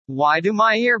Why do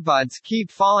my earbuds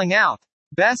keep falling out?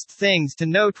 Best things to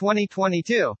know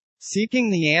 2022. Seeking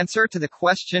the answer to the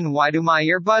question, why do my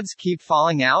earbuds keep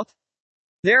falling out?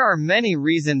 There are many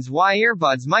reasons why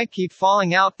earbuds might keep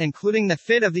falling out, including the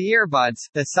fit of the earbuds,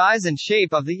 the size and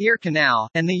shape of the ear canal,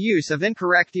 and the use of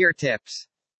incorrect ear tips.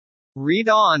 Read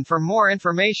on for more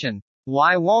information.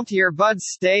 Why won't earbuds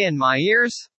stay in my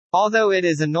ears? Although it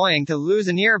is annoying to lose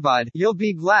an earbud, you'll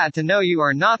be glad to know you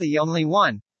are not the only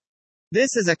one.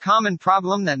 This is a common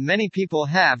problem that many people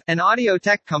have, and audio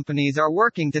tech companies are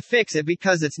working to fix it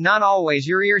because it's not always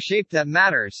your ear shape that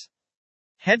matters.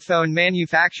 Headphone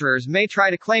manufacturers may try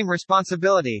to claim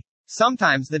responsibility.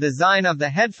 Sometimes the design of the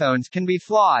headphones can be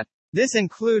flawed. This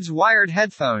includes wired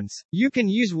headphones. You can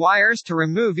use wires to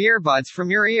remove earbuds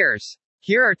from your ears.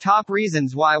 Here are top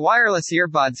reasons why wireless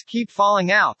earbuds keep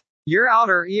falling out. Your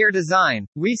outer ear design.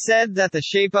 We said that the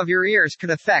shape of your ears could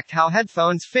affect how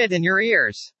headphones fit in your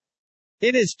ears.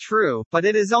 It is true, but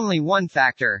it is only one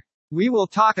factor. We will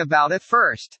talk about it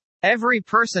first. Every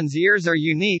person's ears are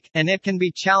unique, and it can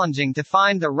be challenging to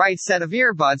find the right set of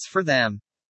earbuds for them.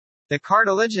 The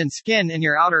cartilage and skin in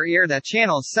your outer ear that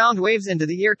channels sound waves into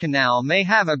the ear canal may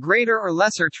have a greater or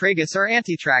lesser tragus or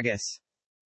antitragus.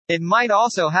 It might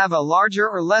also have a larger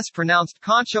or less pronounced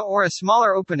concha or a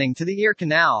smaller opening to the ear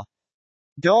canal.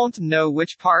 Don't know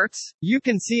which parts? You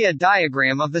can see a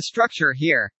diagram of the structure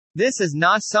here. This is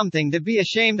not something to be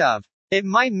ashamed of. It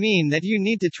might mean that you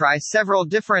need to try several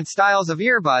different styles of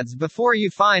earbuds before you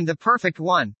find the perfect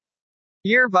one.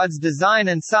 Earbuds design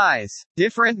and size.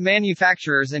 Different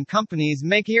manufacturers and companies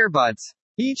make earbuds.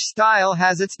 Each style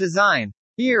has its design.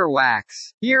 Earwax.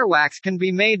 Earwax can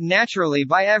be made naturally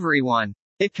by everyone.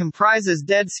 It comprises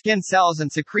dead skin cells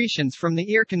and secretions from the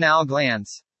ear canal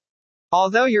glands.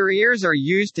 Although your ears are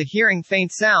used to hearing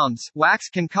faint sounds, wax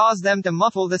can cause them to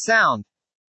muffle the sound.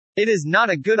 It is not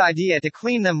a good idea to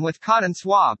clean them with cotton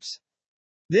swabs.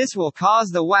 This will cause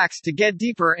the wax to get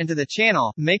deeper into the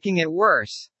channel, making it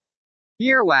worse.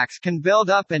 Earwax can build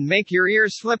up and make your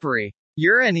ears slippery.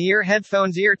 Your in-ear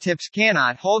headphones ear tips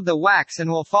cannot hold the wax and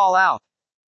will fall out.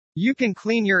 You can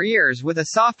clean your ears with a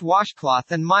soft washcloth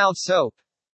and mild soap.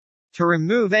 To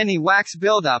remove any wax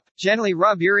buildup, gently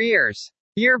rub your ears.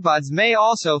 Earbuds may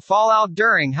also fall out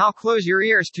during how close your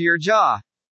ears to your jaw.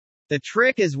 The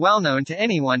trick is well known to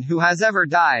anyone who has ever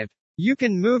dived. You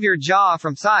can move your jaw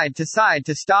from side to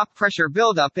stop pressure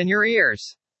buildup in your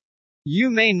ears. You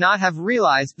may not have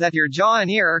realized that your jaw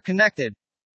and ear are connected.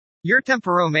 Your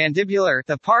temporomandibular,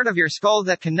 the part of your skull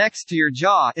that connects to your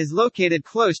jaw, is located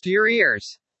close to your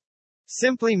ears.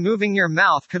 Simply moving your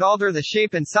mouth could alter the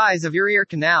shape and size of your ear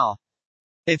canal.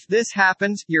 If this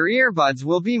happens, your earbuds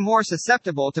will be more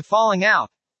susceptible to falling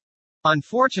out.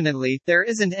 Unfortunately, there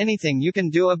isn't anything you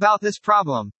can do about this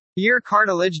problem. Ear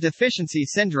cartilage deficiency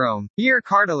syndrome. Ear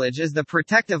cartilage is the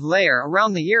protective layer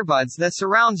around the earbuds that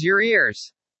surrounds your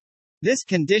ears. This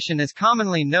condition is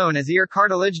commonly known as ear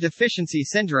cartilage deficiency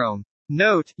syndrome.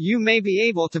 Note, you may be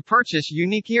able to purchase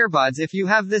unique earbuds if you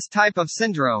have this type of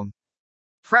syndrome.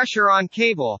 Pressure on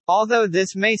cable. Although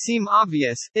this may seem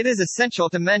obvious, it is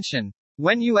essential to mention.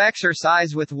 When you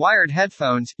exercise with wired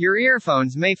headphones, your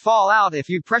earphones may fall out if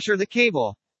you pressure the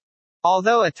cable.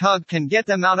 Although a tug can get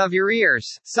them out of your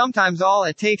ears, sometimes all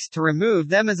it takes to remove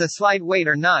them is a slight weight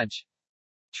or nudge.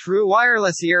 True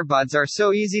wireless earbuds are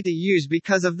so easy to use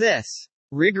because of this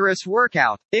rigorous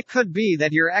workout. It could be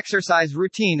that your exercise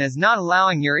routine is not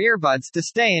allowing your earbuds to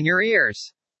stay in your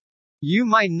ears. You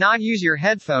might not use your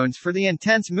headphones for the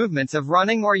intense movements of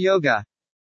running or yoga.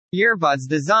 Earbuds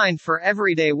designed for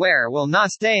everyday wear will not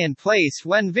stay in place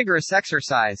when vigorous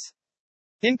exercise.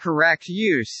 Incorrect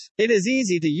use. It is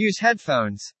easy to use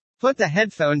headphones. Put the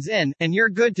headphones in, and you're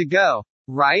good to go.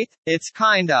 Right? It's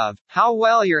kind of. How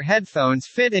well your headphones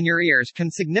fit in your ears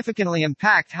can significantly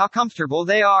impact how comfortable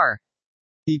they are.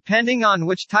 Depending on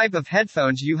which type of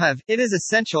headphones you have, it is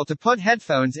essential to put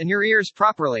headphones in your ears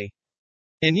properly.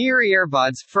 In-ear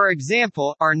earbuds, for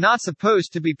example, are not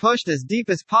supposed to be pushed as deep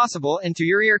as possible into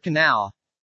your ear canal.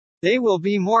 They will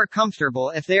be more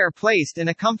comfortable if they are placed in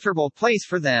a comfortable place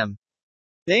for them.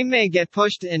 They may get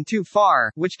pushed in too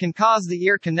far, which can cause the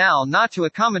ear canal not to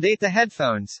accommodate the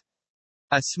headphones.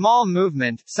 A small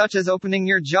movement, such as opening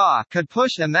your jaw, could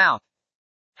push them out.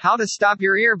 How to stop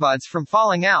your earbuds from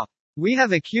falling out. We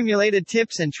have accumulated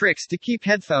tips and tricks to keep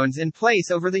headphones in place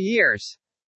over the years.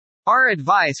 Our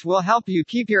advice will help you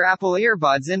keep your Apple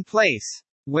earbuds in place.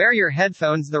 Wear your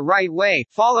headphones the right way,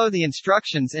 follow the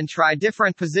instructions and try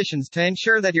different positions to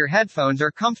ensure that your headphones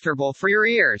are comfortable for your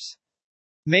ears.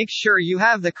 Make sure you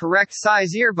have the correct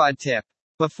size earbud tip.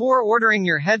 Before ordering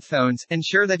your headphones,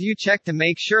 ensure that you check to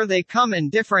make sure they come in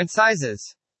different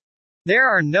sizes. There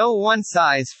are no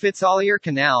one-size-fits-all ear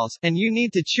canals, and you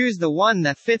need to choose the one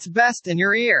that fits best in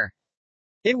your ear.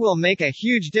 It will make a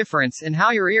huge difference in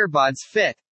how your earbuds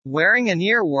fit. Wearing an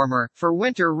ear warmer. For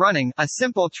winter running, a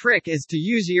simple trick is to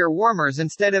use ear warmers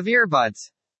instead of earbuds.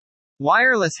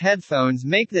 Wireless headphones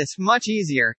make this much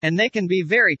easier, and they can be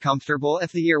very comfortable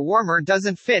if the ear warmer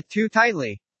doesn't fit too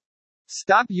tightly.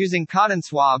 Stop using cotton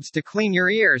swabs to clean your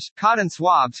ears. Cotton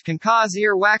swabs can cause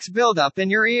earwax buildup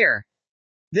in your ear.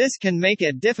 This can make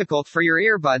it difficult for your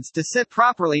earbuds to sit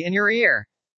properly in your ear.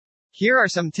 Here are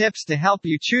some tips to help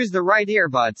you choose the right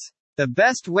earbuds. The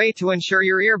best way to ensure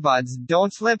your earbuds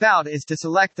don't slip out is to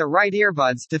select the right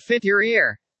earbuds to fit your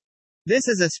ear. This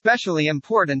is especially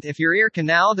important if your ear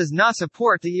canal does not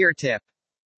support the ear tip.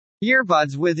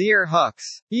 Earbuds with ear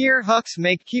hooks. Ear hooks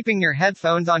make keeping your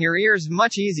headphones on your ears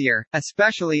much easier,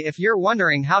 especially if you're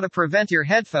wondering how to prevent your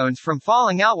headphones from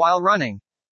falling out while running.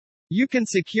 You can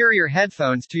secure your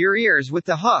headphones to your ears with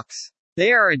the hooks.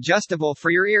 They are adjustable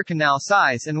for your ear canal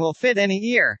size and will fit any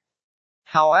ear.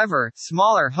 However,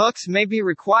 smaller hooks may be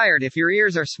required if your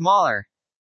ears are smaller.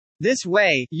 This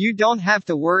way, you don't have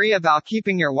to worry about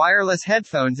keeping your wireless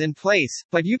headphones in place,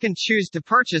 but you can choose to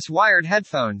purchase wired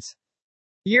headphones.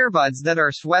 Earbuds that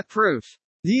are sweat-proof.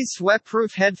 These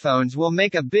sweat-proof headphones will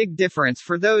make a big difference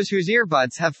for those whose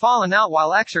earbuds have fallen out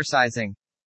while exercising.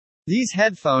 These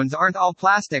headphones aren't all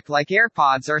plastic like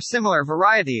AirPods or similar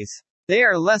varieties. They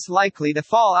are less likely to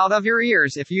fall out of your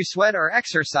ears if you sweat or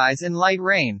exercise in light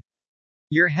rain.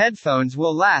 Your headphones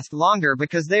will last longer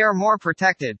because they are more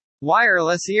protected.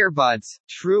 Wireless earbuds.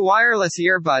 True wireless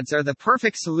earbuds are the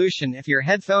perfect solution if your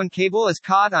headphone cable is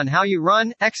caught on how you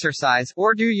run, exercise,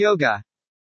 or do yoga.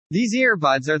 These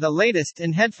earbuds are the latest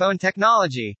in headphone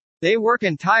technology. They work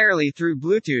entirely through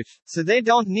Bluetooth, so they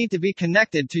don't need to be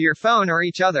connected to your phone or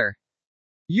each other.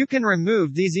 You can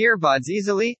remove these earbuds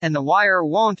easily, and the wire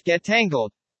won't get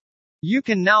tangled. You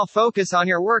can now focus on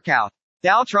your workout.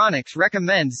 Daltronics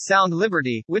recommends Sound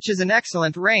Liberty, which is an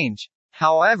excellent range.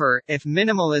 However, if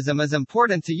minimalism is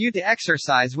important to you to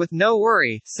exercise with no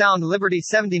worry, Sound Liberty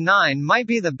 79 might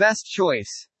be the best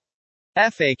choice.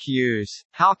 FAQs.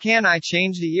 How can I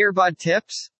change the earbud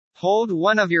tips? Hold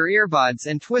one of your earbuds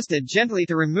and twist it gently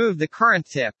to remove the current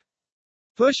tip.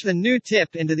 Push the new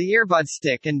tip into the earbud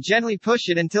stick and gently push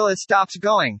it until it stops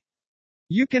going.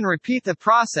 You can repeat the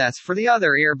process for the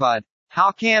other earbud.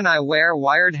 How can I wear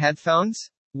wired headphones?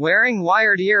 Wearing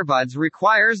wired earbuds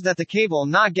requires that the cable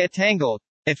not get tangled.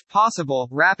 If possible,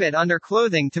 wrap it under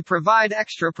clothing to provide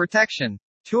extra protection.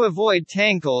 To avoid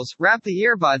tangles, wrap the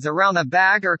earbuds around a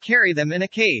bag or carry them in a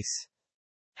case.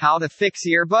 How to fix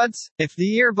earbuds? If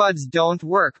the earbuds don't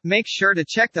work, make sure to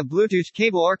check the Bluetooth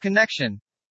cable or connection.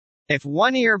 If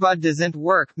one earbud doesn't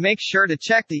work, make sure to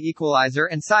check the equalizer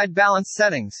and side balance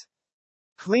settings.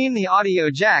 Clean the audio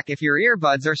jack if your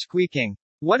earbuds are squeaking.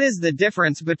 What is the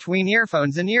difference between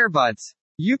earphones and earbuds?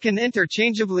 You can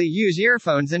interchangeably use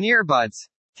earphones and earbuds.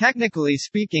 Technically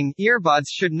speaking, earbuds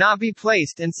should not be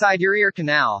placed inside your ear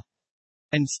canal.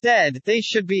 Instead, they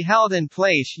should be held in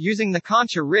place using the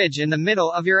concha ridge in the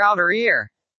middle of your outer ear.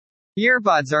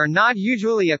 Earbuds are not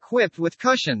usually equipped with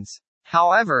cushions.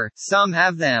 However, some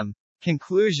have them.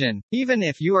 Conclusion. Even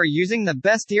if you are using the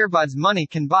best earbuds money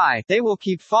can buy, they will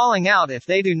keep falling out if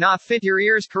they do not fit your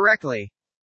ears correctly.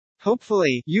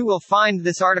 Hopefully, you will find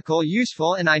this article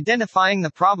useful in identifying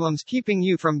the problems keeping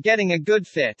you from getting a good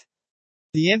fit.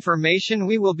 The information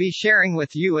we will be sharing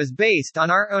with you is based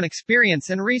on our own experience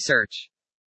and research.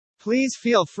 Please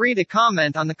feel free to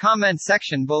comment on the comment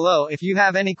section below if you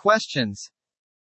have any questions.